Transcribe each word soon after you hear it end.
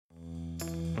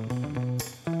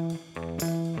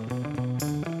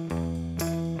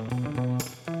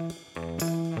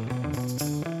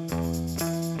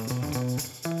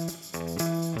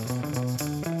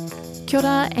Kia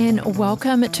ora and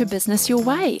welcome to Business Your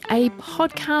Way, a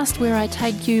podcast where I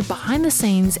take you behind the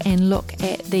scenes and look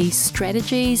at the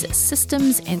strategies,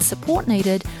 systems and support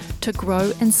needed to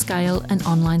grow and scale an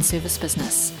online service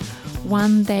business.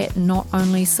 One that not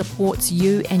only supports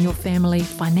you and your family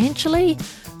financially,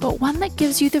 but one that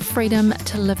gives you the freedom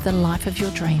to live the life of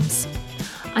your dreams.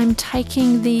 I'm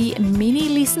taking the many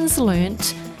lessons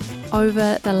learnt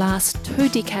over the last 2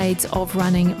 decades of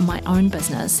running my own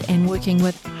business and working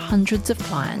with hundreds of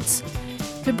clients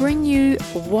to bring you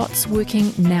what's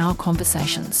working now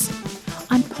conversations.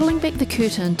 I'm pulling back the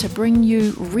curtain to bring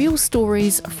you real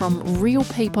stories from real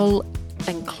people,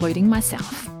 including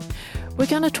myself. We're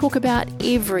going to talk about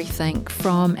everything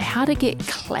from how to get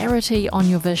clarity on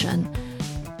your vision,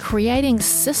 creating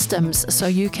systems so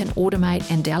you can automate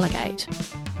and delegate,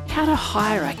 how to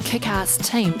hire a kick-ass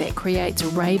team that creates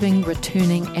raving,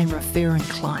 returning and referring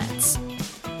clients.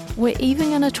 We're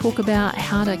even going to talk about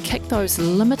how to kick those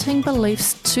limiting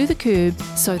beliefs to the curb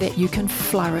so that you can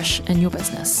flourish in your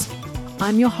business.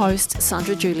 I'm your host,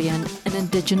 Sandra Julian, an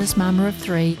Indigenous mama of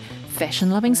 3,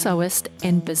 fashion-loving sewist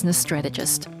and business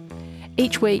strategist.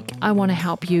 Each week, I want to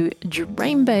help you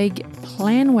dream big,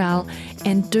 plan well,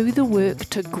 and do the work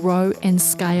to grow and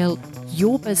scale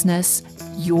your business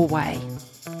your way.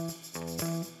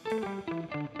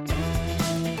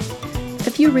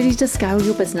 If you're ready to scale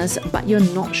your business but you're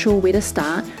not sure where to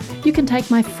start, you can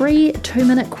take my free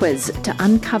 2-minute quiz to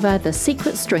uncover the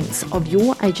secret strengths of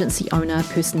your agency owner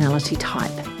personality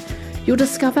type. You'll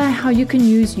discover how you can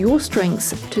use your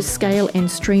strengths to scale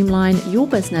and streamline your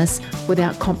business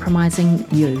without compromising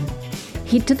you.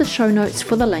 Head to the show notes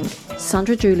for the link,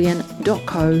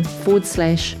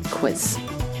 sandrajulian.co/quiz.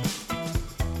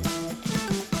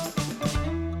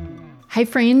 Hey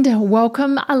friend,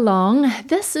 welcome along.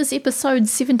 This is episode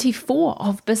 74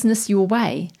 of Business Your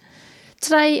Way.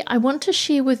 Today, I want to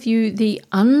share with you the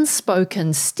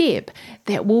unspoken step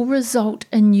that will result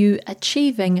in you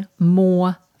achieving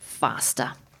more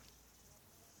faster.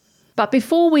 But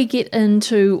before we get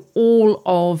into all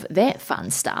of that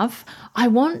fun stuff, I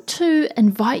want to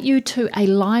invite you to a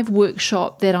live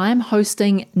workshop that I am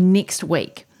hosting next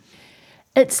week.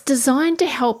 It's designed to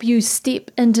help you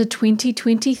step into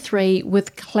 2023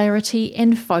 with clarity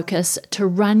and focus to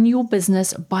run your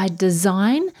business by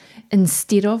design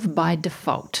instead of by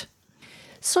default,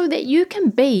 so that you can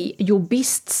be your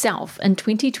best self in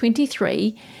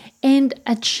 2023 and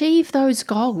achieve those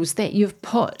goals that you've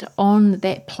put on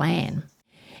that plan.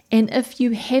 And if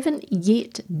you haven't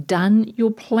yet done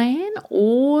your plan,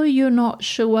 or you're not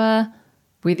sure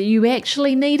whether you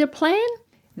actually need a plan,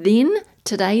 then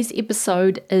today's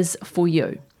episode is for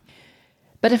you.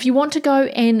 But if you want to go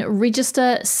and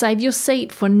register, save your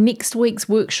seat for next week's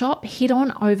workshop, head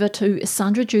on over to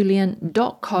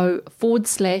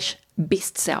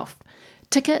sandrajulian.co/bestself.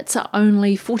 Tickets are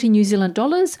only 40 New Zealand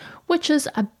dollars, which is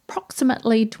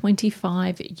approximately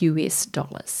 $25 US.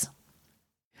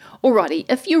 Alrighty,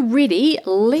 if you're ready,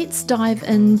 let's dive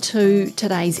into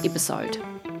today's episode.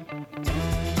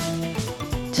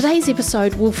 Today's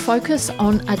episode will focus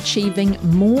on achieving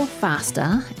more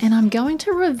faster, and I'm going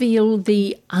to reveal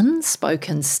the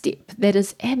unspoken step that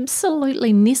is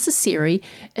absolutely necessary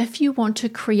if you want to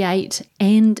create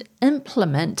and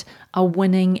implement a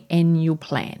winning annual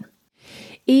plan.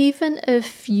 Even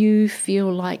if you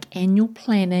feel like annual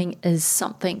planning is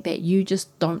something that you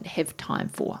just don't have time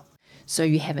for. So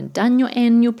you haven't done your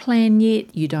annual plan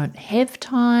yet, you don't have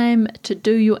time to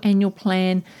do your annual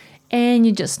plan, and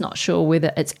you're just not sure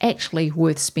whether it's actually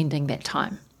worth spending that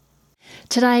time.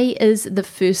 Today is the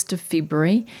 1st of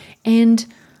February, and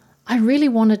I really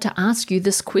wanted to ask you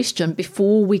this question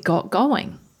before we got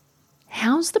going.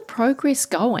 How's the progress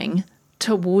going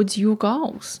towards your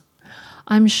goals?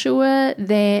 I'm sure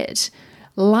that,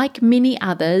 like many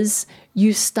others,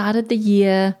 you started the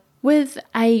year with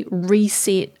a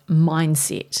reset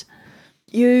mindset.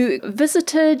 You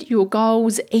visited your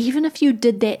goals, even if you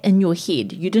did that in your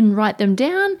head. You didn't write them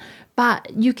down, but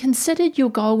you considered your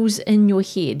goals in your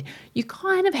head. You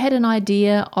kind of had an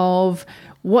idea of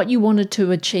what you wanted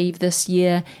to achieve this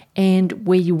year and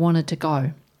where you wanted to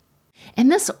go.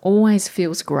 And this always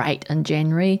feels great in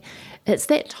January. It's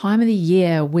that time of the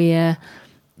year where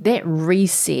that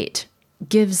reset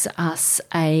gives us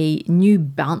a new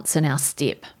bounce in our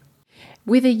step.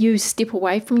 Whether you step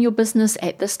away from your business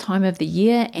at this time of the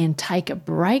year and take a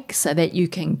break so that you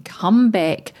can come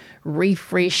back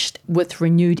refreshed with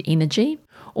renewed energy,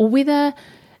 or whether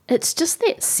it's just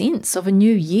that sense of a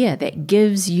new year that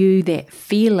gives you that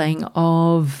feeling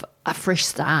of a fresh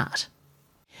start.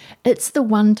 It's the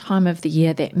one time of the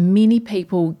year that many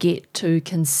people get to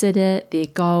consider their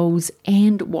goals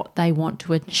and what they want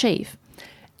to achieve.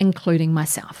 including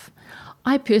myself.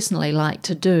 I personally like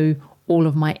to do all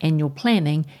of my annual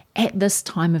planning at this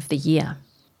time of the year.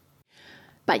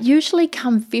 But usually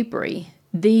come February,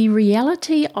 the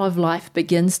reality of life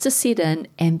begins to set in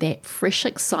and that fresh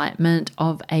excitement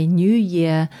of a new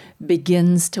year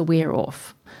begins to wear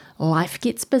off. Life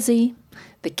gets busy,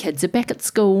 the kids are back at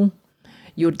school,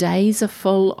 your days are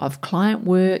full of client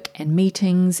work and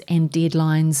meetings and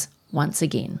deadlines once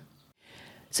again.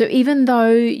 So even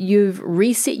though you've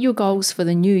reset your goals for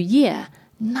the new year,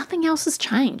 nothing else has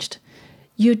changed.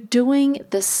 You're doing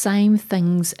the same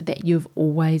things that you've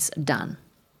always done.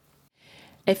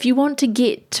 If you want to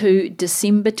get to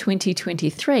December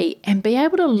 2023 and be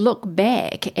able to look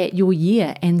back at your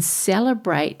year and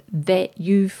celebrate that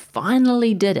you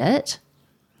finally did it,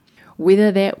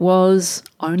 whether that was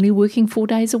only working 4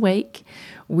 days a week,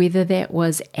 whether that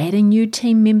was adding new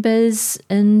team members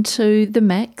into the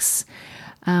mix,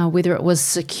 whether it was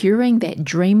securing that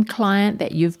dream client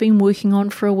that you've been working on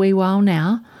for a wee while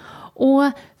now,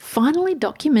 or finally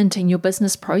documenting your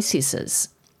business processes.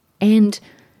 And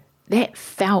that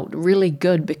felt really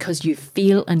good because you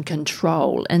feel in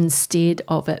control instead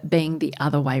of it being the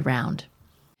other way round.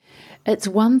 It's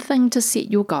one thing to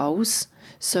set your goals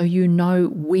so you know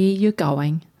where you're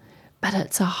going, but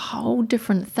it's a whole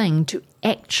different thing to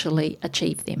actually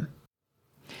achieve them.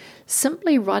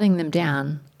 Simply writing them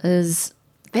down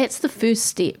that's the first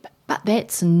step, but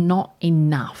that's not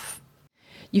enough.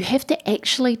 You have to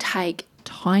actually take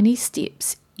tiny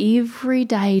steps every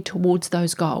day towards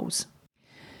those goals.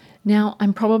 Now,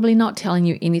 I'm probably not telling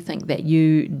you anything that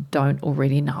you don't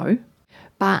already know,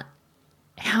 but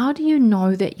how do you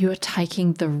know that you're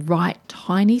taking the right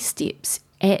tiny steps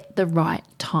at the right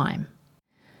time?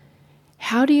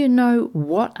 How do you know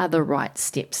what are the right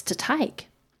steps to take?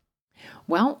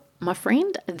 Well, my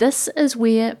friend, this is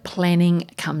where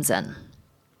planning comes in.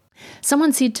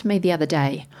 Someone said to me the other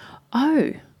day,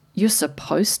 "Oh, you're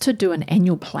supposed to do an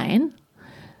annual plan?"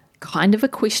 Kind of a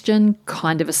question,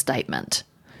 kind of a statement.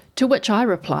 To which I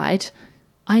replied,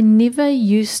 "I never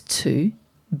used to,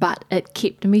 but it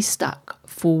kept me stuck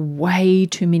for way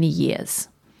too many years."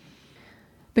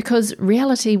 Because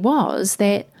reality was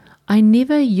that I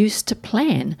never used to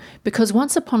plan, because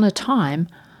once upon a time,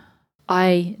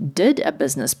 I did a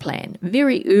business plan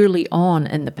very early on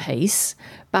in the piece,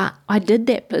 but I did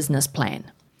that business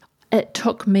plan. It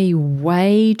took me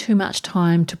way too much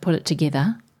time to put it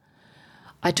together.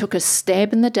 I took a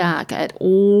stab in the dark at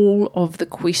all of the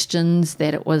questions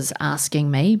that it was asking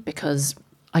me because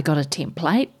I got a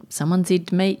template. Someone said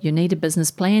to me, "You need a business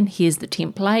plan. Here's the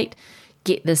template.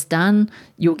 Get this done.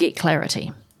 You'll get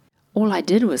clarity." All I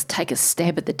did was take a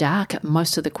stab at the dark at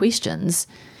most of the questions,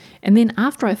 and then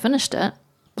after I finished it,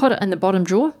 put it in the bottom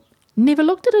drawer, never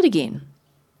looked at it again.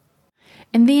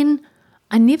 And then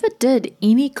I never did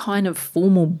any kind of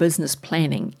formal business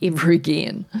planning ever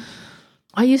again.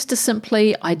 I used to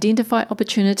simply identify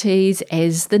opportunities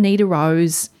as the need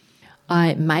arose.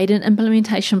 I made an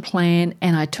implementation plan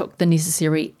and I took the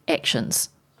necessary actions,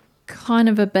 kind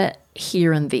of a bit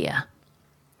here and there.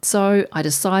 So I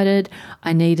decided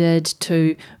I needed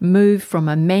to move from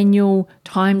a manual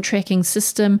time tracking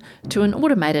system to an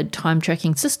automated time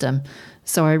tracking system.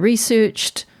 So I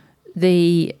researched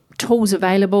the tools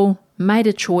available, made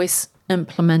a choice,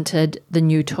 implemented the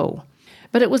new tool.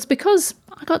 But it was because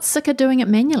I got sick of doing it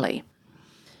manually.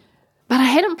 But I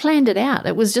hadn't planned it out.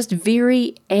 It was just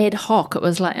very ad hoc. It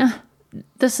was like,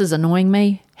 this is annoying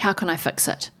me. How can I fix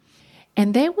it?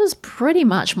 And that was pretty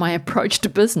much my approach to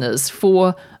business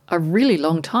for a really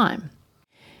long time.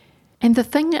 And the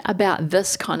thing about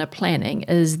this kind of planning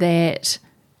is that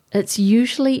it's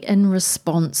usually in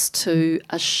response to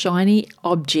a shiny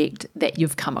object that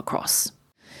you've come across.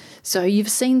 So you've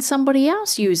seen somebody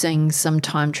else using some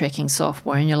time tracking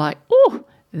software and you're like, oh,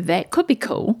 that could be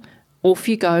cool. Off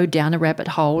you go down a rabbit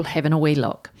hole having a wee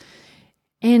look.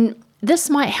 And this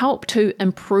might help to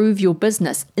improve your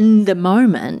business in the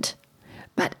moment,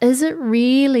 but is it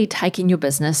really taking your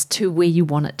business to where you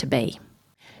want it to be?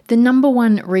 The number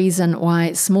one reason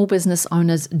why small business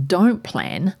owners don't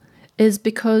plan is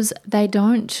because they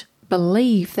don't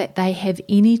believe that they have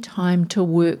any time to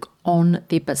work on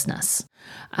their business.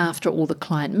 After all the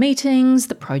client meetings,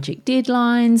 the project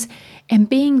deadlines, and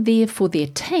being there for their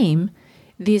team,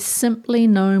 there's simply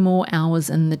no more hours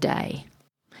in the day.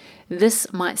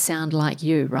 This might sound like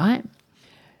you, right?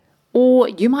 Or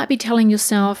you might be telling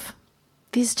yourself,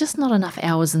 there's just not enough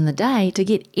hours in the day to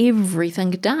get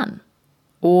everything done.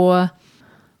 Or,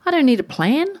 I don't need a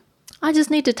plan, I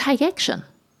just need to take action.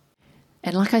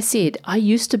 And like I said, I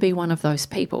used to be one of those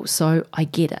people, so I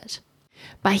get it.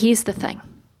 But here's the thing.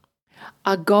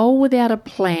 A goal without a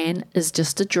plan is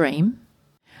just a dream.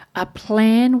 A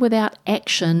plan without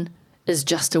action is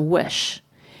just a wish.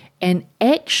 And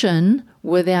action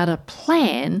without a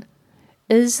plan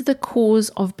is the cause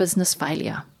of business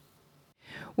failure.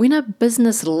 When a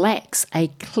business lacks a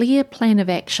clear plan of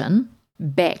action,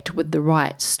 backed with the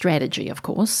right strategy, of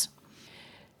course,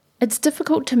 it's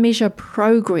difficult to measure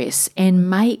progress and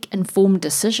make informed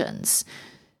decisions.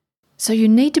 So you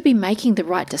need to be making the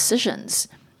right decisions.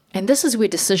 And this is where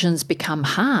decisions become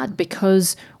hard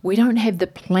because we don't have the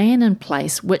plan in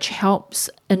place which helps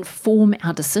inform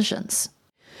our decisions.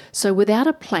 So without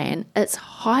a plan, it's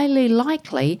highly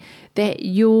likely that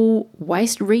you'll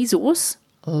waste resource,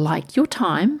 like your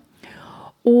time,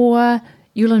 or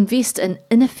you'll invest in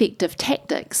ineffective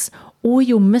tactics, or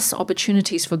you'll miss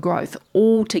opportunities for growth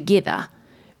altogether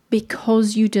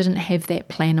because you didn't have that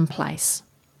plan in place.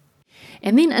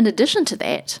 And then in addition to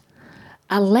that,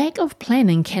 a lack of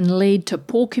planning can lead to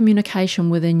poor communication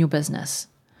within your business.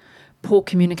 Poor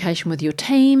communication with your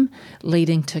team,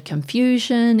 leading to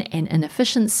confusion and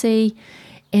inefficiency.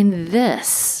 And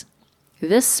this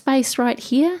space right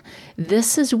here,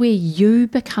 this is where you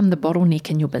become the bottleneck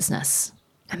in your business.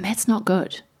 And that's not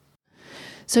good.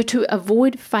 So to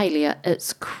avoid failure,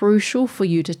 it's crucial for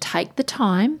you to take the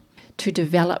time to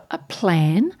develop a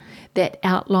plan that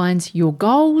outlines your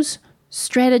goals,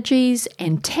 strategies,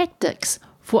 and tactics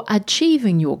for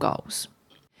achieving your goals.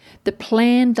 The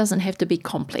plan doesn't have to be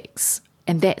complex,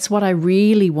 and that's what I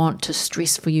really want to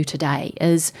stress for you today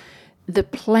is the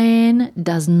plan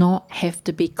does not have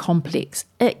to be complex.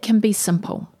 It can be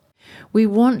simple. We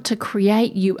want to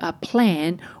create you a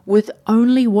plan with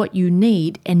only what you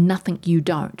need and nothing you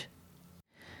don't.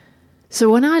 So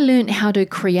when I learned how to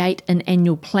create an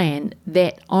annual plan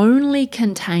that only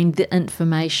contained the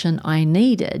information I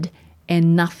needed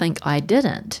and nothing I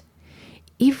didn't,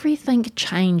 everything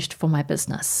changed for my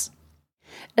business.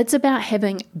 It's about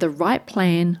having the right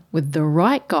plan with the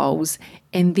right goals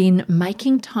and then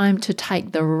making time to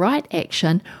take the right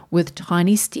action with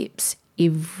tiny steps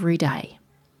every day.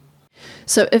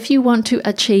 So if you want to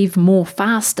achieve more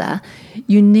faster,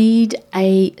 you need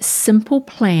a simple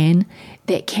plan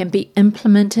that can be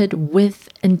implemented with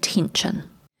intention.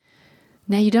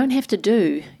 Now, you don't have to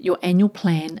do your annual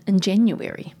plan in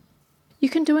January. You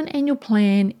can do an annual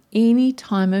plan any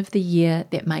time of the year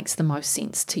that makes the most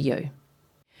sense to you.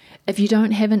 If you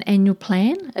don't have an annual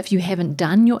plan, if you haven't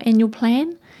done your annual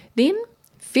plan, then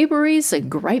February is a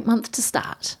great month to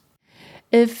start.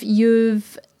 If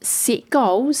you've set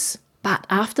goals, but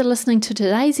after listening to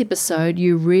today's episode,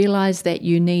 you realize that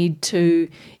you need to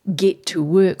get to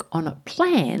work on a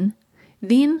plan,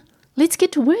 then let's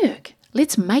get to work.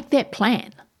 Let's make that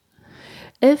plan.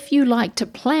 If you like to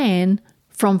plan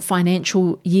from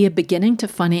financial year beginning to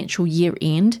financial year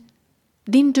end,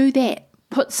 then do that.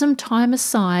 Put some time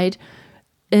aside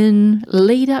in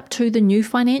lead up to the new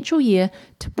financial year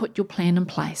to put your plan in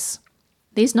place.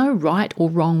 There's no right or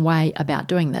wrong way about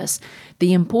doing this.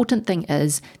 The important thing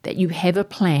is that you have a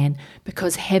plan,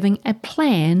 because having a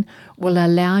plan will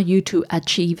allow you to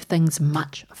achieve things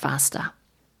much faster.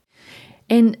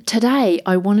 And today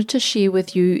I wanted to share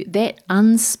with you that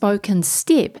unspoken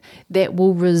step that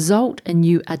will result in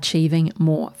you achieving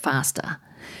more faster.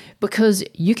 Because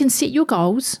you can set your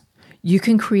goals, you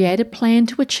can create a plan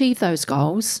to achieve those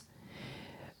goals,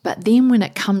 but then when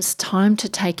it comes time to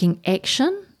taking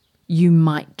action, you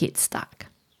might get stuck.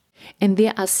 And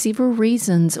there are several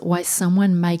reasons why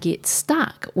someone may get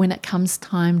stuck when it comes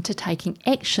time to taking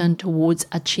action towards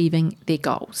achieving their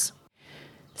goals.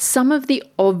 Some of the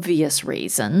obvious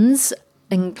reasons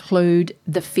include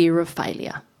the fear of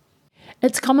failure.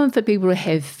 It's common for people to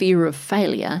have fear of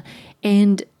failure,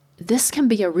 and this can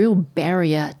be a real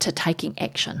barrier to taking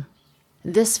action.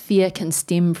 This fear can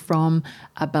stem from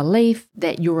a belief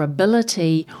that your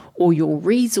ability or your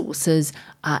resources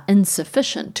are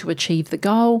insufficient to achieve the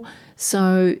goal,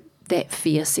 so that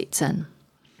fear sets in.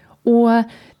 Or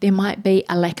there might be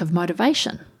a lack of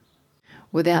motivation.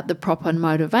 Without the proper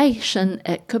motivation,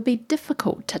 it could be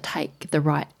difficult to take the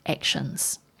right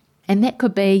actions. And that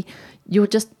could be your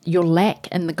lack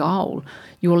in the goal,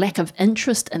 your lack of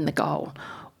interest in the goal,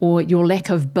 or your lack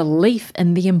of belief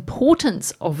in the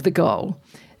importance of the goal.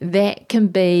 That can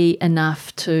be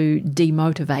enough to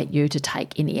demotivate you to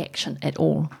take any action at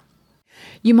all.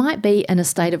 You might be in a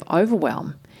state of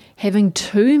overwhelm. Having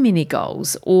too many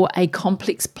goals or a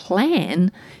complex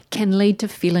plan can lead to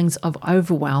feelings of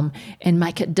overwhelm and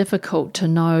make it difficult to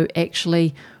know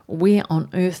actually where on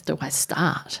earth do I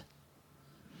start.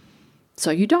 So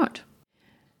you don't.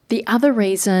 The other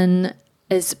reason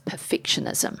is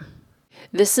perfectionism.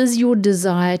 This is your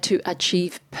desire to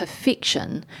achieve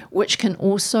perfection, which can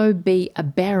also be a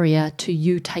barrier to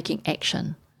you taking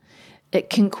action. It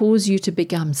can cause you to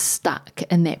become stuck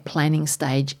in that planning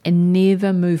stage and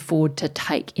never move forward to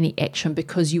take any action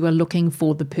because you are looking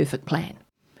for the perfect plan.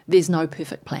 There's no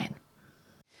perfect plan.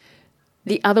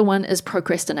 The other one is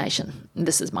procrastination.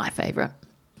 This is my favorite.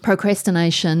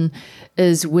 Procrastination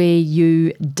is where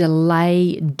you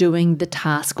delay doing the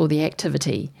task or the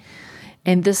activity.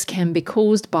 And this can be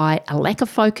caused by a lack of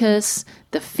focus,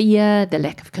 the fear, the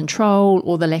lack of control,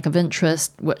 or the lack of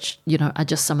interest, which, are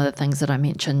just some of the things that I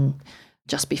mentioned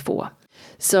just before.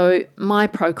 So my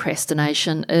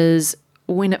procrastination is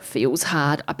when it feels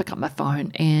hard, I pick up my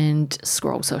phone and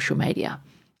scroll social media.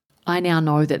 I now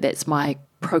know that that's my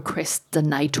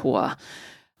procrastinator.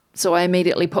 So I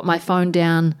immediately put my phone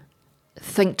down,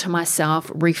 think to myself,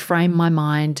 reframe my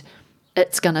mind.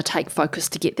 It's going to take focus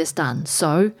to get this done.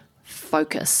 So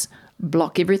focus,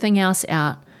 block everything else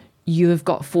out. You have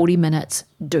got 40 minutes,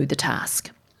 do the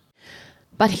task.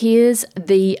 But here's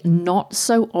the not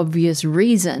so obvious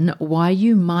reason why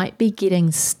you might be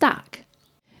getting stuck.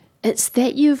 It's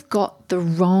that you've got the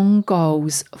wrong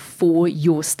goals for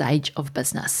your stage of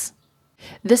business.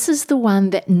 This is the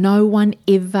one that no one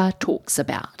ever talks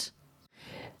about.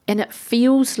 And it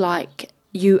feels like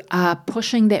you are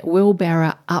pushing that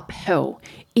wheelbarrow uphill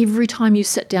every time you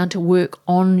sit down to work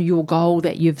on your goal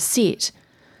that you've set.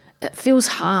 It feels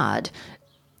hard.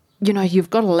 You've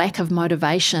got a lack of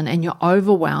motivation and you're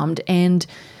overwhelmed, and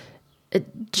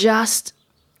it's just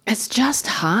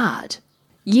hard.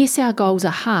 Yes, our goals are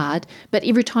hard, but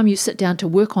every time you sit down to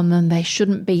work on them, they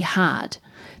shouldn't be hard.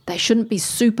 They shouldn't be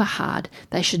super hard.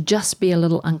 They should just be a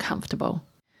little uncomfortable.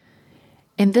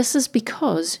 And this is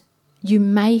because you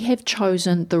may have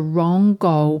chosen the wrong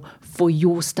goal for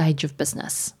your stage of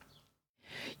business.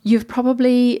 You've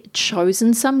probably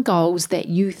chosen some goals that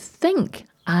you think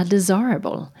are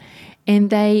desirable, and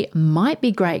they might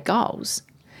be great goals.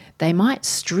 They might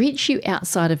stretch you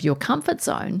outside of your comfort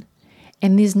zone,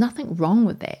 and there's nothing wrong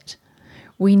with that.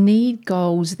 We need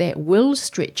goals that will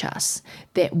stretch us,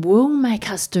 that will make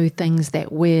us do things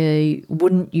that we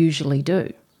wouldn't usually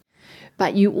do.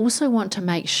 But you also want to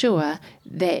make sure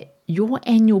that your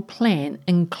annual plan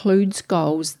includes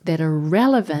goals that are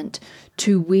relevant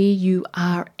to where you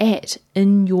are at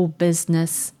in your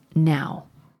business now.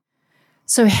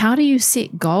 So how do you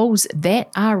set goals that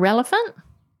are relevant?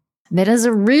 That is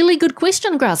a really good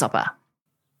question, Grasshopper.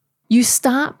 You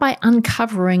start by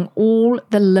uncovering all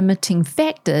the limiting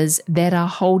factors that are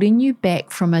holding you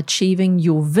back from achieving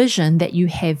your vision that you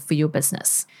have for your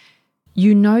business.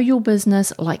 You know your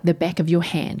business like the back of your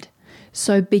hand.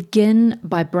 So begin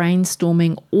by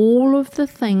brainstorming all of the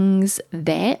things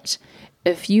that,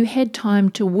 if you had time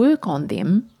to work on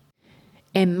them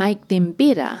and make them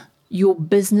better, your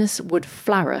business would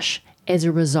flourish as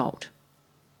a result.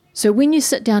 So when you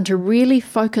sit down to really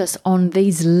focus on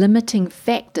these limiting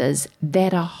factors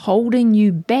that are holding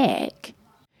you back,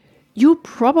 you'll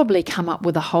probably come up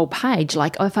with a whole page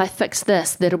like, if I fix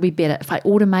this, that'll be better. If I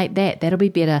automate that, that'll be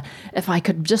better. If I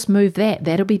could just move that,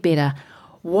 that'll be better.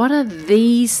 What are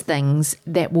these things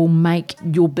that will make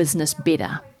your business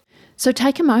better? So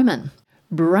take a moment,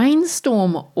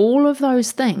 brainstorm all of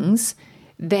those things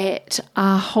that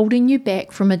are holding you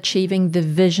back from achieving the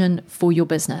vision for your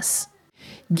business.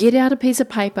 Get out a piece of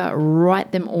paper,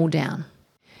 write them all down.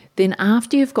 Then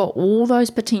after you've got all those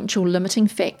potential limiting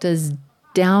factors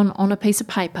down on a piece of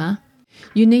paper,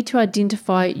 you need to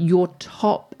identify your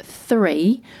top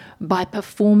 3 by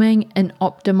performing an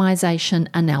optimization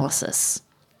analysis.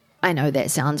 I know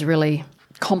that sounds really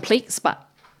complex, but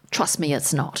trust me,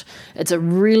 it's not. It's a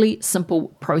really simple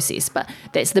process, but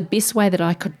that's the best way that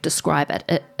I could describe it.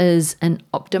 It is an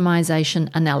optimization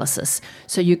analysis.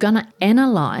 So you're going to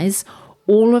analyze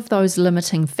all of those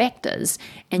limiting factors,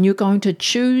 and you're going to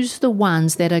choose the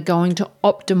ones that are going to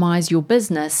optimize your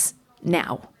business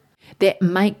now. That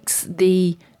makes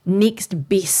the next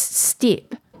best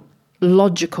step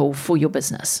logical for your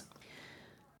business.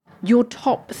 Your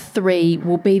top 3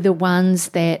 will be the ones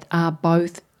that are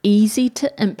both easy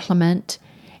to implement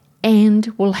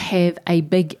and will have a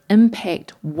big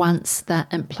impact once they're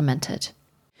implemented.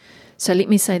 So let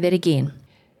me say that again.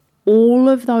 All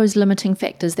of those limiting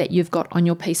factors that you've got on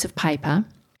your piece of paper,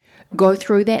 go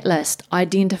through that list,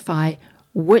 identify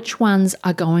which ones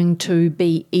are going to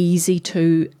be easy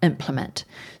to implement.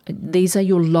 These are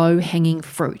your low-hanging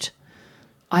fruit.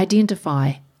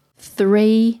 Identify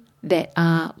 3 that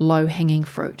are low-hanging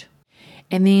fruit.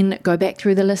 And then go back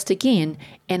through the list again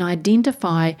and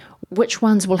identify which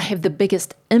ones will have the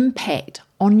biggest impact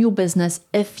on your business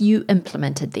if you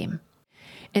implemented them.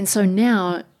 And so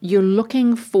now you're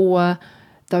looking for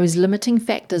those limiting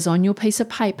factors on your piece of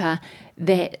paper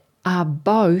that are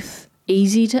both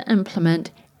easy to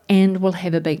implement and will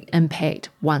have a big impact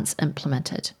once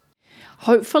implemented.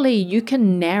 Hopefully you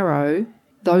can narrow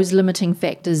those limiting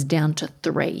factors down to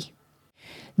 3.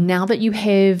 Now that you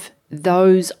have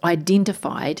those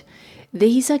identified,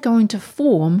 these are going to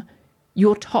form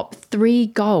your top 3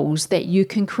 goals that you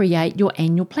can create your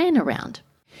annual plan around.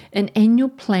 An annual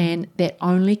plan that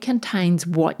only contains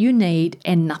what you need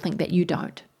and nothing that you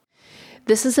don't.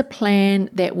 This is a plan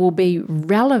that will be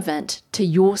relevant to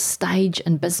your stage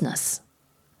in business,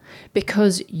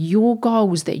 because your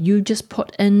goals that you just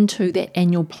put into that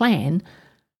annual plan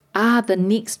are the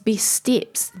next best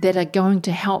steps that are going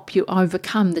to help you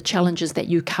overcome the challenges that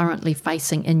you're currently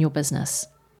facing in your business.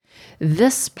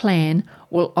 This plan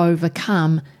will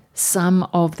overcome some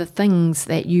of the things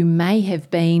that you may have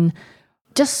been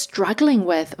just struggling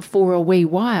with for a wee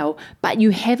while, but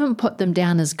you haven't put them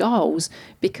down as goals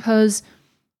because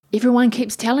everyone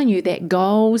keeps telling you that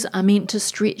goals are meant to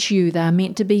stretch you, they're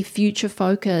meant to be future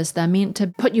focused, they're meant to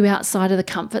put you outside of the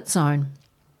comfort zone.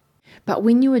 But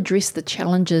when you address the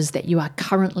challenges that you are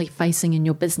currently facing in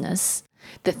your business,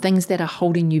 the things that are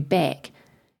holding you back,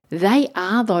 they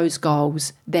are those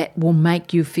goals that will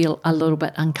make you feel a little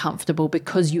bit uncomfortable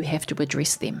because you have to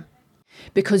address them.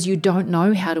 Because you don't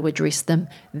know how to address them,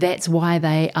 that's why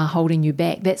they are holding you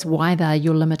back. That's why they're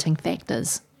your limiting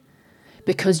factors.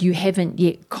 Because you haven't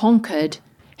yet conquered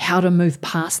how to move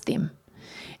past them.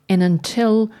 And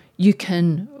until you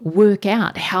can work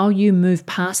out how you move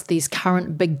past these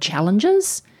current big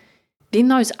challenges, then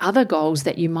those other goals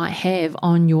that you might have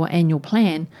on your annual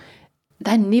plan,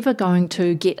 they're never going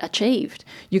to get achieved.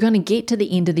 You're going to get to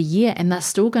the end of the year and they're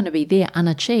still going to be there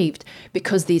unachieved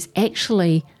because there's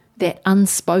actually that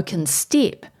unspoken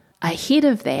step ahead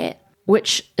of that,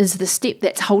 which is the step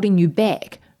that's holding you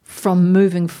back from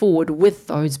moving forward with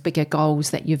those bigger goals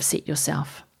that you've set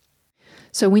yourself.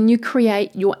 So when you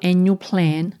create your annual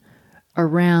plan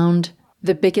around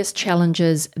the biggest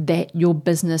challenges that your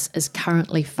business is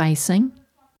currently facing,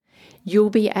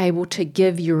 you'll be able to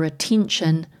give your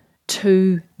attention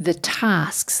to the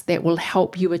tasks that will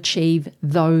help you achieve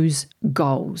those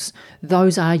goals.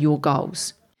 Those are your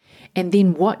goals. And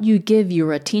then what you give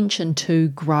your attention to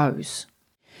grows.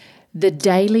 The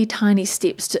daily tiny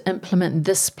steps to implement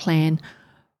this plan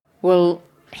will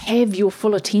have your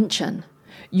full attention.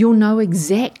 You'll know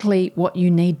exactly what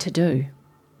you need to do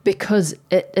because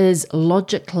it is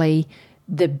logically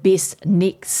the best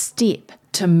next step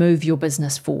to move your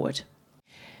business forward.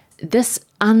 This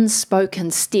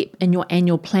unspoken step in your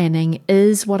annual planning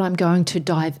is what I'm going to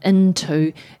dive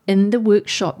into in the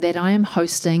workshop that I am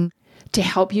hosting to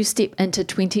help you step into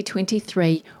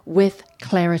 2023 with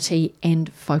clarity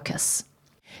and focus.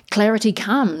 Clarity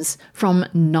comes from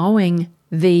knowing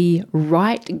the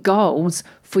right goals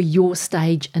for your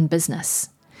stage in business.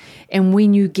 And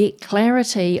when you get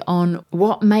clarity on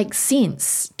what makes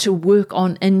sense to work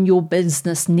on in your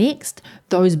business next,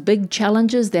 those big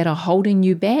challenges that are holding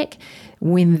you back,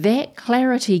 when that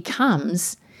clarity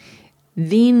comes,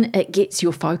 then it gets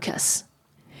your focus.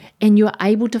 And you're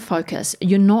able to focus.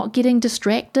 You're not getting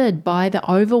distracted by the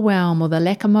overwhelm or the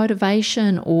lack of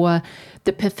motivation or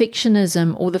the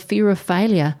perfectionism or the fear of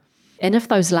failure. And if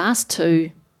those last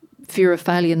two, fear of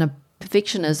failure and the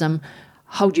perfectionism,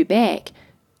 hold you back,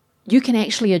 you can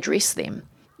actually address them.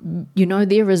 You know,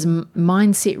 there is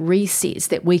mindset resets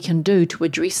that we can do to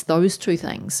address those two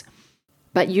things.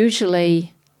 But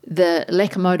usually the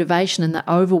lack of motivation and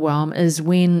the overwhelm is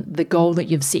when the goal that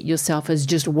you've set yourself is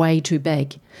just way too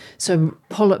big. So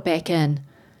pull it back in.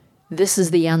 This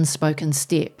is the unspoken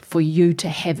step for you to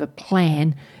have a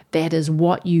plan that is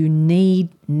what you need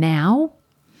now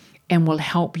and will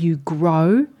help you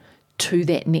grow to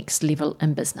that next level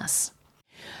in business.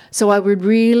 So I would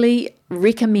really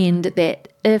recommend that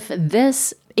if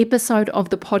this episode of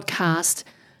the podcast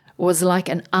was like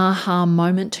an aha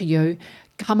moment to you,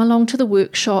 come along to the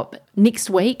workshop next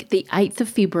week, the 8th of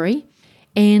February,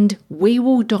 and we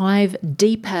will dive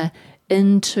deeper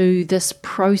into this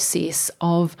process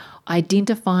of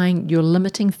identifying your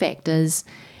limiting factors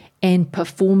and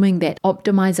performing that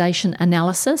optimization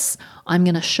analysis. I'm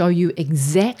going to show you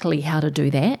exactly how to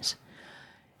do that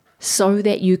so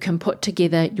that you can put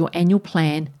together your annual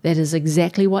plan that is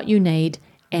exactly what you need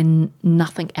and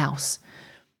nothing else.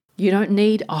 You don't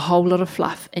need a whole lot of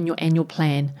fluff in your annual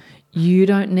plan. You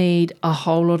don't need a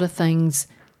whole lot of things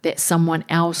that someone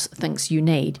else thinks you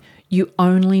need. You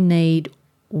only need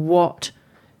what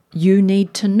you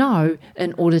need to know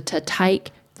in order to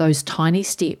take those tiny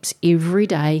steps every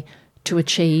day to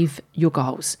achieve your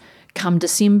goals. come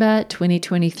December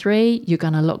 2023, you're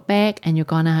going to look back and you're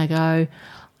going to go,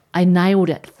 I nailed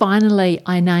it. Finally,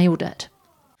 I nailed it.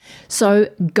 So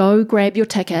go grab your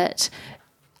ticket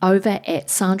over at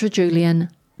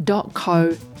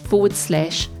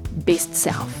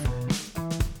sandrajulian.co/bestself.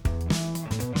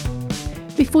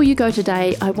 Before you go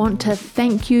today, I want to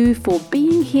thank you for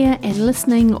being here and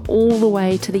listening all the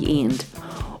way to the end.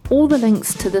 All the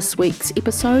links to this week's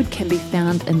episode can be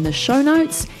found in the show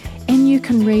notes, and you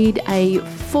can read a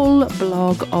full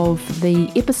blog of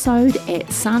the episode at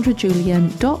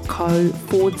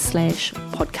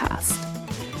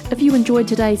sandrajulian.co/podcast. If you enjoyed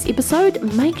today's episode,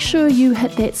 make sure you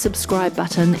hit that subscribe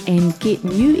button and get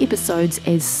new episodes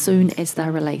as soon as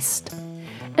they're released.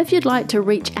 If you'd like to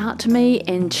reach out to me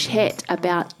and chat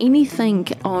about anything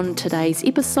on today's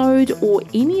episode or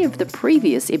any of the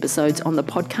previous episodes on the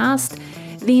podcast,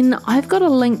 then I've got a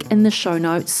link in the show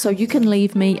notes so you can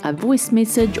leave me a voice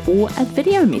message or a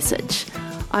video message.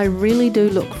 I really do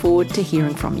look forward to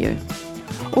hearing from you.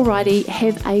 Alrighty,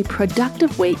 have a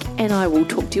productive week and I will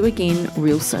talk to you again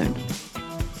real soon.